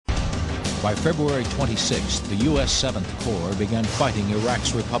By February 26th, the U.S. 7th Corps began fighting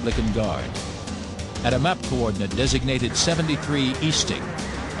Iraq's Republican Guard. At a map coordinate designated 73 Easting,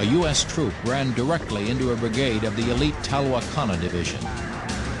 a U.S. troop ran directly into a brigade of the elite Talwakana Division.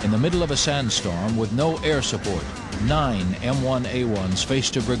 In the middle of a sandstorm with no air support, 9 M1a1s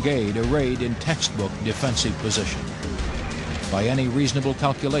faced a brigade arrayed in textbook defensive position. By any reasonable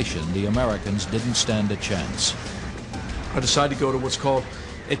calculation, the Americans didn't stand a chance. I decided to go to what's called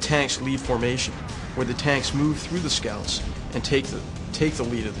a tanks lead formation, where the tanks move through the scouts and take the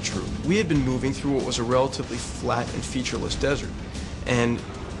lead of the troop. We had been moving through what was a relatively flat and featureless desert, and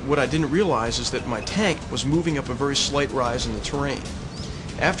what I didn't realize is that my tank was moving up a very slight rise in the terrain.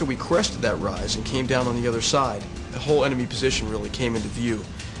 After we crested that rise and came down on the other side, the whole enemy position really came into view,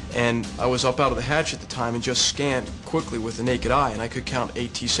 and I was up out of the hatch at the time and just scanned quickly with the naked eye, and I could count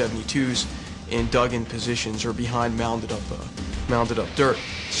 8 T-72s in dug-in positions or behind mounded up dirt.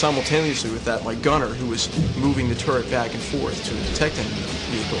 Simultaneously with that, my gunner, who was moving the turret back and forth to detect enemy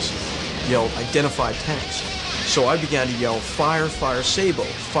vehicles, yelled, "Identified tanks." So I began to yell, "Fire, fire, Sabo!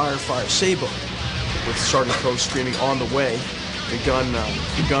 Fire, fire, Sabo!" with Sergeant Coe screaming, "On the way." The gun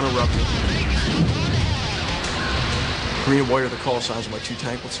erupted. Green and white are the call signs of my 2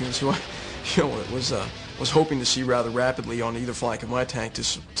 tank platoons, who I, was hoping to see rather rapidly on either flank of my tank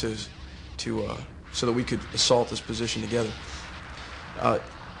so that we could assault this position together.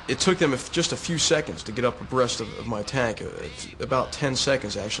 It took them just a few seconds to get up abreast of my tank, about 10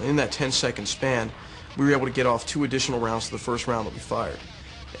 seconds actually. In that 10-second span, we were able to get off 2 additional rounds to the first round that we fired.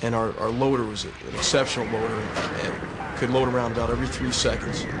 And our loader was an exceptional loader and could load around about every 3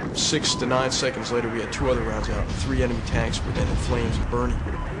 seconds. 6 to 9 seconds later, we had 2 other rounds out, and 3 enemy tanks were then in flames and burning.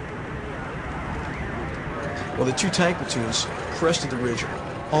 Well, the 2 tank platoons crested the ridge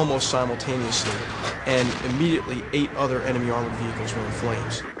almost simultaneously, and immediately 8 other enemy armored vehicles were in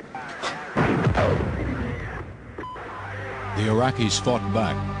flames. The Iraqis fought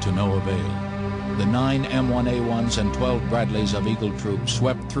back to no avail. The 9 M1A1s and 12 Bradleys of Eagle troops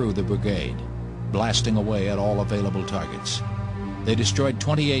swept through the brigade, blasting away at all available targets. They destroyed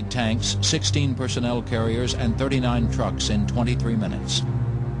 28 tanks, 16 personnel carriers, and 39 trucks in 23 minutes,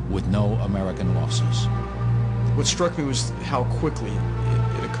 with no American losses. What struck me was how quickly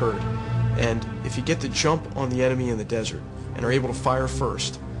it occurred. And if you get the jump on the enemy in the desert and are able to fire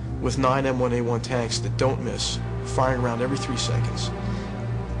first with 9 M1A1 tanks that don't miss, firing around every 3 seconds,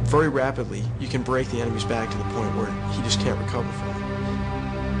 very rapidly you can break the enemy's back to the point where he just can't recover from it.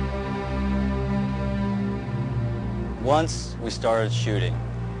 Once we started shooting,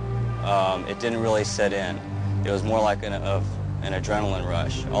 it didn't really set in. It was more like an adrenaline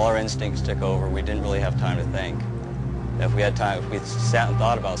rush. All our instincts took over. We didn't really have time to think. If we had time, if we sat and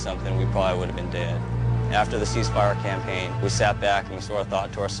thought about something, we probably would have been dead. After the ceasefire campaign, we sat back and we sort of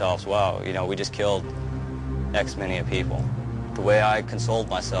thought to ourselves, wow, we just killed X many of people. The way I consoled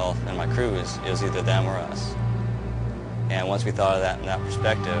myself and my crew is it was either them or us. And once we thought of that in that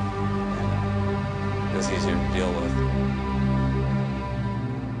perspective, it was easier to deal with.